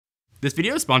This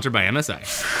video is sponsored by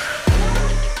MSI.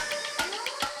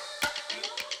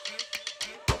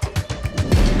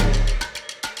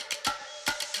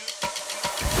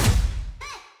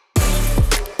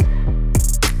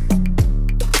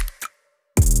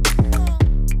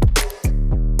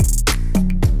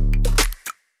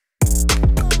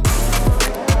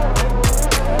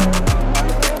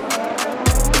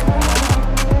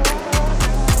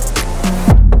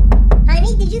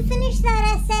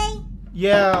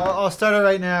 Yeah, I'll start it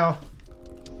right now.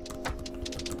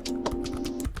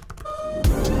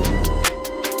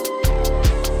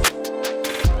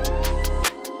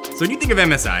 So when you think of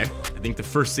MSI, I think the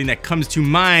first thing that comes to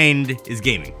mind is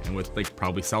gaming, and with like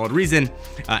probably solid reason.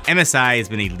 MSI has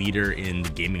been a leader in the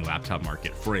gaming laptop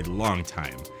market for a long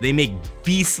time. They make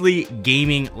beastly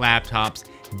gaming laptops,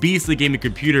 beastly gaming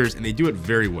computers, and they do it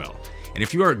very well. And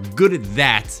if you are good at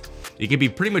that, you can be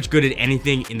pretty much good at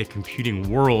anything in the computing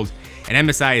world, and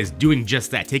MSI is doing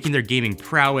just that, taking their gaming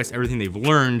prowess, everything they've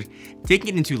learned, taking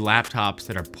it into laptops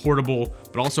that are portable,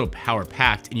 but also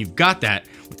power-packed, and you've got that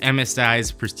with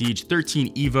MSI's Prestige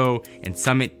 13 Evo and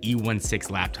Summit E16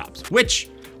 laptops, which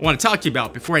I want to talk to you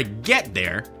about. Before I get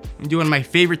there, I'm doing my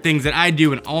favorite things that I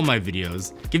do in all my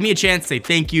videos. Give me a chance to say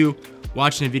thank you,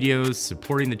 watching the videos,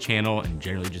 supporting the channel, and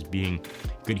generally just being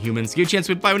good humans. Give you a chance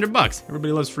with $500.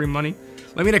 Everybody loves free money.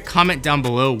 Let me in a comment down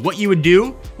below what you would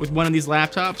do with one of these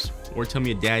laptops, or tell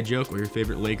me a dad joke or your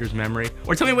favorite Lakers memory,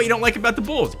 or tell me what you don't like about the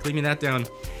Bulls. Leave me that down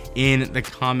in the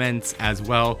comments as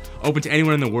well. Open to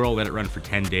anyone in the world, let it run for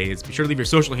 10 days. Be sure to leave your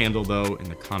social handle though in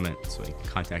the comment so I can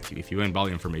contact you if you want. All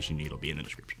the information you need will be in the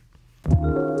description.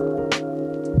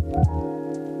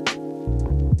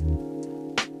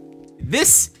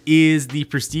 This is the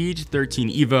Prestige 13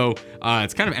 Evo.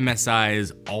 It's kind of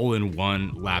MSI's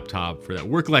all-in-one laptop for that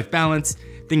work-life balance.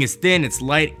 Thing is thin, it's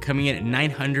light, coming in at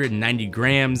 990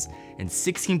 grams and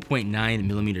 16.9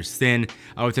 millimeters thin,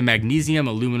 with a magnesium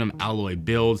aluminum alloy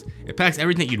build. It packs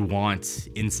everything that you'd want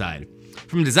inside.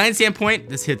 From a design standpoint,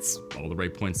 this hits all the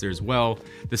right points there as well.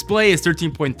 Display is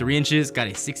 13.3 inches, got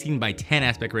a 16:10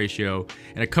 aspect ratio,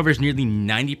 and it covers nearly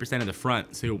 90% of the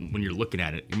front. So when you're looking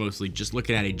at it, you're mostly just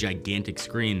looking at a gigantic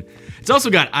screen. It's also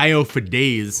got I/O for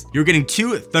days. You're getting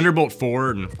two Thunderbolt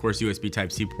 4 and of course USB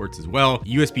Type-C ports as well,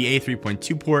 USB-A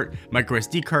 3.2 port, micro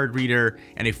SD card reader,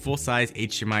 and a full-size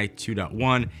HDMI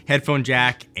 2.1, headphone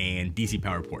jack, and DC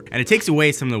power port. And it takes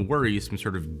away some of the worries from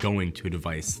sort of going to a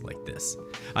device like this.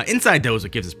 Inside though is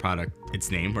what gives this product its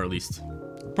name, or at least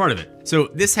part of it. So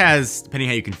this has, depending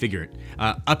how you configure it,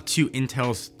 up to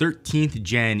Intel's 13th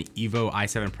gen Evo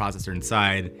i7 processor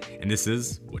inside, and this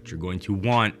is what you're going to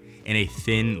want in a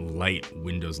thin, light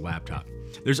Windows laptop.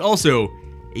 There's also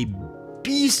a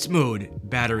beast mode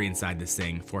battery inside this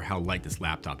thing for how light this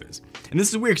laptop is. And this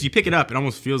is weird because you pick it up, it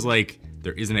almost feels like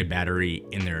there isn't a battery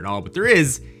in there at all, but there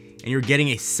is, and you're getting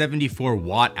a 74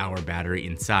 watt-hour battery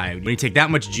inside. When you take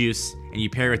that much juice and you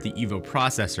pair it with the Evo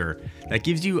processor, that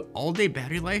gives you all-day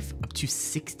battery life up to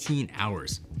 16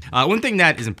 hours. One thing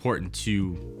that is important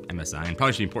to MSI, and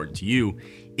probably should be important to you,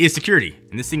 is security.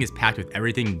 And this thing is packed with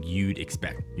everything you'd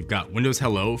expect. You've got Windows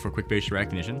Hello for quick facial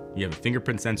recognition. You have a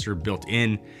fingerprint sensor built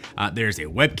in. There's a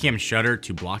webcam shutter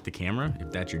to block the camera,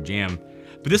 if that's your jam.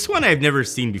 But this one I've never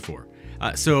seen before.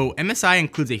 So MSI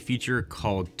includes a feature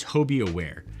called Tobii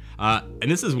Aware. And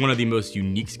this is one of the most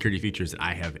unique security features that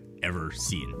I have ever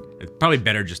seen. It's probably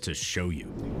better just to show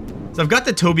you. So I've got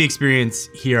the Tobii experience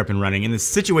here up and running, and the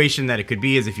situation that it could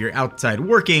be is if you're outside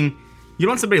working, you don't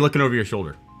want somebody looking over your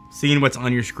shoulder, seeing what's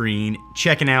on your screen,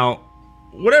 checking out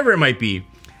whatever it might be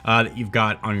that you've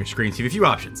got on your screen. So you have a few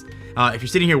options. If you're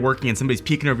sitting here working and somebody's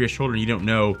peeking over your shoulder and you don't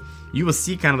know, you will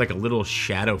see kind of like a little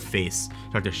shadow face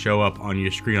start to show up on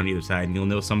your screen on either side, and you'll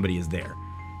know somebody is there.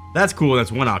 That's cool,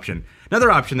 that's one option.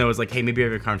 Another option though is like, hey, maybe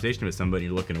you have a conversation with somebody,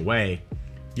 you're looking away.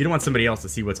 You don't want somebody else to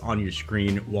see what's on your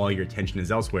screen while your attention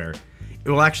is elsewhere. It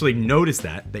will actually notice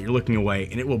that you're looking away,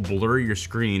 and it will blur your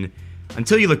screen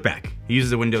until you look back. It uses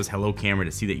the Windows Hello camera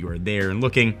to see that you are there and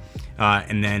looking,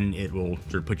 and then it will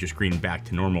sort of put your screen back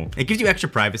to normal. It gives you extra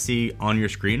privacy on your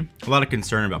screen, a lot of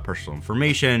concern about personal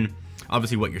information,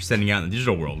 obviously what you're sending out in the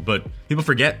digital world, but people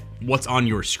forget what's on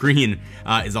your screen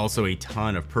is also a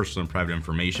ton of personal and private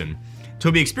information.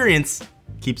 Tobii Experience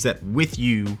keeps that with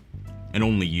you and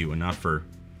only you, and not for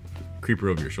creeper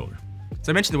over your shoulder.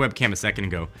 So I mentioned the webcam a second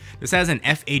ago. This has an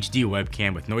FHD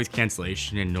webcam with noise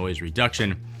cancellation and noise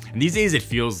reduction. And these days it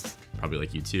feels, probably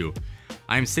like you too,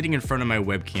 I'm sitting in front of my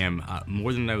webcam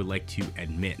more than I would like to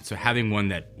admit. So having one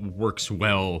that works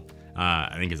well,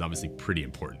 I think is obviously pretty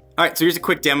important. All right, so here's a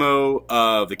quick demo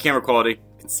of the camera quality.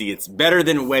 You can see it's better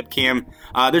than a webcam.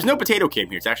 There's no potato cam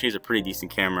here. It's actually a pretty decent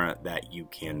camera that you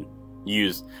can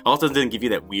use. Also didn't give you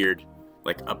that weird,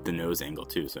 like, up the nose angle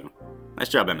too, so nice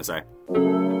job, MSI.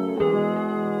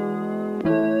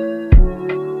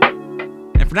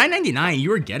 And for $999,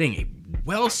 you are getting a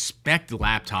well-spec'd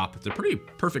laptop. It's a pretty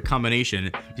perfect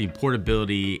combination between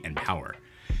portability and power.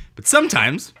 But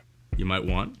sometimes you might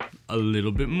want a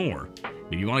little bit more.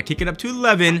 Maybe you want to kick it up to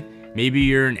 11. Maybe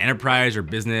you're an enterprise or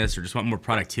business or just want more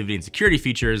productivity and security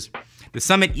features. The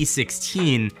Summit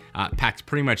E16 packs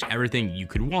pretty much everything you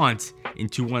could want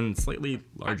into one slightly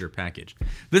larger package.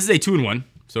 This is a 2-in-1,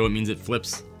 so it means it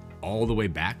flips all the way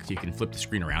back, so you can flip the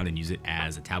screen around and use it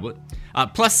as a tablet.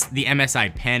 Plus, the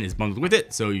MSI pen is bundled with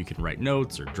it, so you can write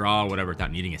notes or draw, whatever,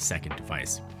 without needing a second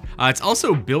device. It's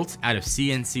also built out of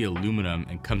CNC aluminum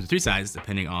and comes in 3 sizes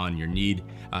depending on your need,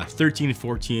 13,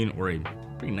 14, or a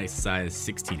pretty nice size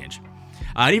 16-inch.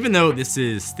 Even though this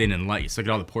is thin and light, you still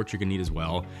get all the ports you're gonna need as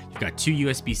well. You've got 2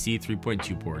 USB-C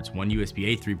 3.2 ports, 1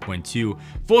 USB-A 3.2,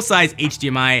 full-size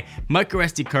HDMI, micro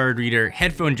SD card reader,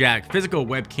 headphone jack, physical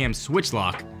webcam switch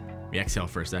lock. We exhale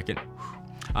for a second.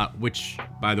 Which,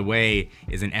 by the way,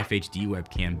 is an FHD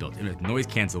webcam built in with noise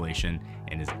cancellation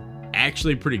and is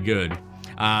actually pretty good.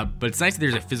 But it's nice that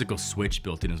there's a physical switch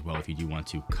built in as well if you do want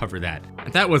to cover that.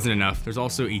 If that wasn't enough, there's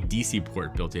also a DC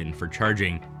port built in for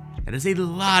charging. That is a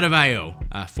lot of I/O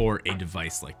for a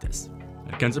device like this.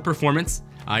 When it comes to performance,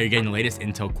 you're getting the latest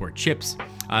Intel Core chips.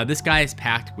 This guy is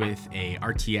packed with a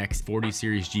RTX 40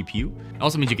 series GPU. It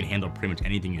also means you can handle pretty much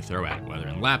anything you throw at it, whether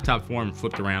in laptop form,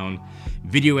 flipped around,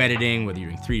 video editing, whether you're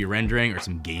doing 3D rendering or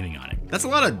some gaming on it. That's a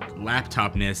lot of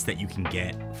laptopness that you can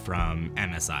get from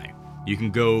MSI. You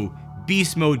can go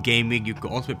beast mode gaming, you can go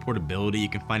ultimate portability, you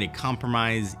can find a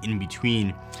compromise in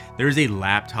between. There's a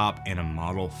laptop and a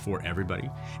model for everybody.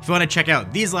 If you want to check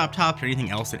out these laptops or anything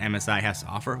else that MSI has to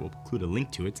offer, we'll include a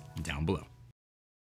link to it down below.